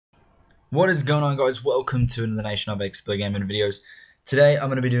What is going on, guys? Welcome to another Nation of Explore Gaming videos. Today I'm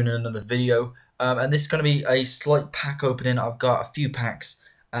going to be doing another video, and this is going to be a slight pack opening. I've got a few packs,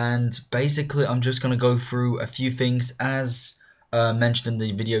 and basically I'm just going to go through a few things. As mentioned in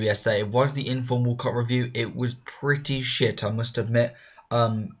the video yesterday, it was the informal cut review. It was pretty shit, I must admit.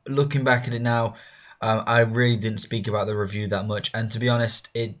 Looking back at it now, I really didn't speak about the review that much, and to be honest,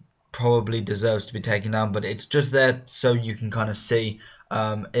 it probably deserves to be taken down, but it's just there so you can kind of see.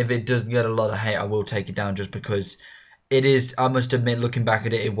 If it does get a lot of hate, I will take it down, just because it is, I must admit, looking back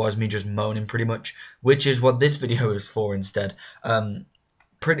at it, it was me just moaning pretty much, which is what this video is for instead.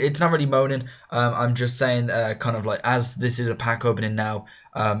 It's not really moaning. I'm just saying, kind of like, as this is a pack opening now,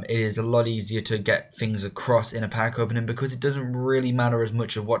 it is a lot easier to get things across in a pack opening, because it doesn't really matter as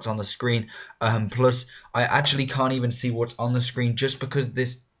much of what's on the screen. Plus, I actually can't even see what's on the screen, just because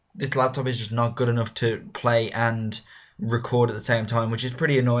this laptop is just not good enough to play and record at the same time, which is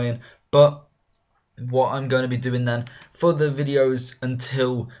pretty annoying. But what I'm going to be doing then for the videos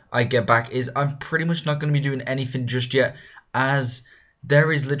until I get back is I'm pretty much not going to be doing anything just yet, as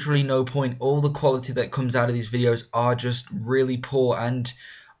there is literally no point. All the quality that comes out of these videos are just really poor, and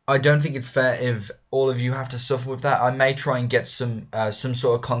I don't think it's fair if all of you have to suffer with that. I may try and get some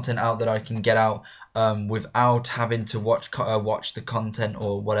sort of content out that I can get out without having to watch the content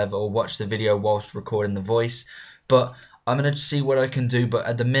or whatever, or watch the video whilst recording the voice. But I'm going to see what I can do. But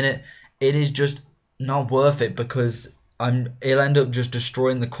at the minute, it is just not worth it, because it'll end up just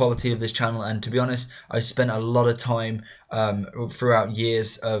destroying the quality of this channel. And to be honest, I spent a lot of time throughout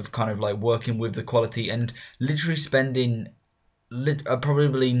years of kind of like working with the quality, and literally spending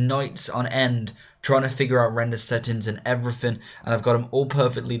probably nights on end trying to figure out render settings and everything, and I've got them all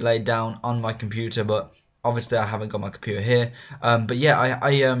perfectly laid down on my computer, but obviously I haven't got my computer here. But yeah,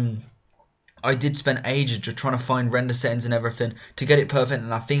 I did spend ages just trying to find render settings and everything to get it perfect,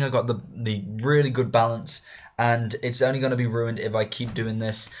 and I think I got the really good balance, and it's only going to be ruined if I keep doing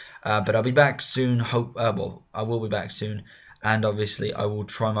this. But I'll be back soon. Well, I will be back soon, and obviously I will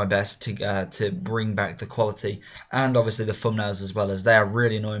try my best to bring back the quality, and obviously the thumbnails as well, as they are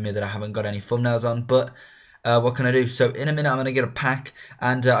really annoying me that I haven't got any thumbnails on. But what can I do? So in a minute I'm going to get a pack,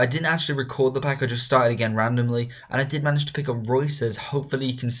 and I didn't actually record the pack, I just started again randomly, and I did manage to pick up Royce's. Hopefully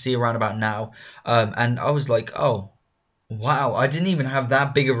you can see around about now, and I was like, oh wow, I didn't even have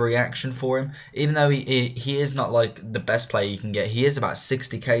that big of a reaction for him, even though he is not like the best player you can get. He is about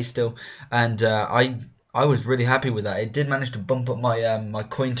 60k still, and I was really happy with that. It did manage to bump up my my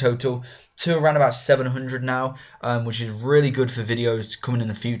coin total to around about 700 now, which is really good for videos coming in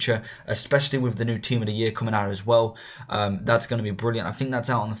the future, especially with the new Team of the Year coming out as well. That's going to be brilliant. I think that's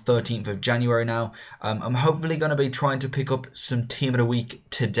out on the 13th of January now. I'm hopefully going to be trying to pick up some Team of the Week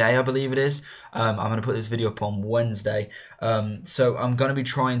today, I believe it is. I'm going to put this video up on Wednesday, so I'm going to be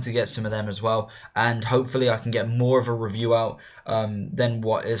trying to get some of them as well, and hopefully I can get more of a review out than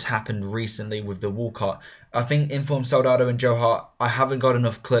what has happened recently with the Walcott. I think Inform Soldado and Joe Hart, I haven't got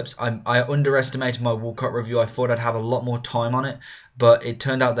enough clips. I underestimated my Walcott review. I thought I'd have a lot more time on it, but it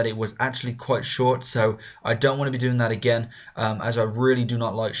turned out that it was actually quite short, so I don't want to be doing that again, as I really do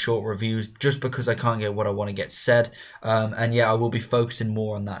not like short reviews, just because I can't get what I want to get said. And yeah, I will be focusing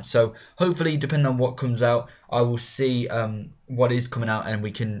more on that. So hopefully, depending on what comes out, I will see what is coming out, and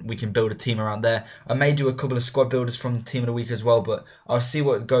we can build a team around there. I may do a couple of squad builders from the Team of the Week as well, but I'll see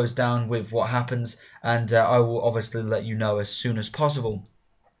what goes down with what happens, and I will obviously let you know as soon as possible.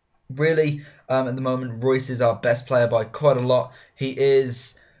 Really, at the moment, Royce is our best player by quite a lot. He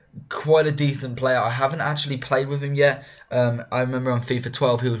is quite a decent player. I haven't actually played with him yet. I remember on FIFA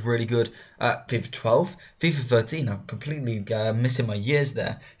 12 he was really good. FIFA 12? FIFA 13, I'm completely missing my years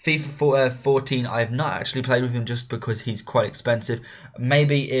there. FIFA 14, I have not actually played with him, just because he's quite expensive.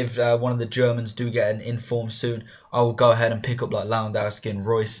 Maybe if one of the Germans do get an inform soon, I will go ahead and pick up like Lewandowski and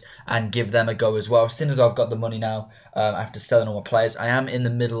Royce and give them a go as well. As soon as I've got the money now, after selling all my players, I am in the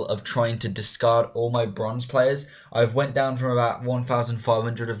middle of trying to discard all my bronze players. I've went down from about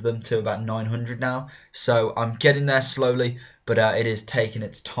 1,500 of them to about 900 now, so I'm getting there slowly, but it is taking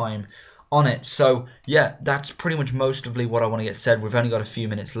its time on it. So yeah, that's pretty much mostly what I want to get said. We've only got a few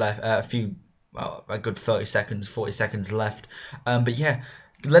minutes left, a good 30 seconds, 40 seconds left. But yeah,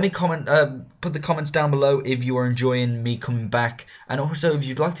 let me comment, put the comments down below if you are enjoying me coming back, and also if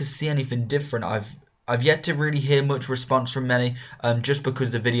you'd like to see anything different. I've yet to really hear much response from many, just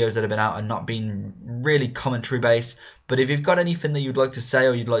because the videos that have been out are not being really commentary based. But if you've got anything that you'd like to say,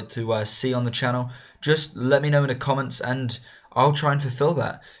 or you'd like to see on the channel, just let me know in the comments, and I'll try and fulfill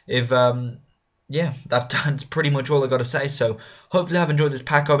that. If yeah, that's pretty much all I got to say. So hopefully I've enjoyed this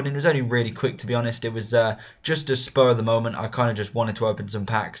pack opening. It was only really quick, to be honest. It was just a spur of the moment. I kind of just wanted to open some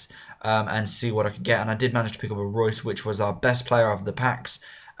packs and see what I could get. And I did manage to pick up a Royce, which was our best player of the packs.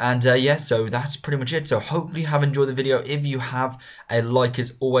 And yeah, so that's pretty much it. So hopefully you have enjoyed the video. If you have, a like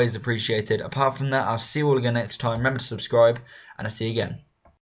is always appreciated. Apart from that, I'll see you all again next time. Remember to subscribe, and I'll see you again.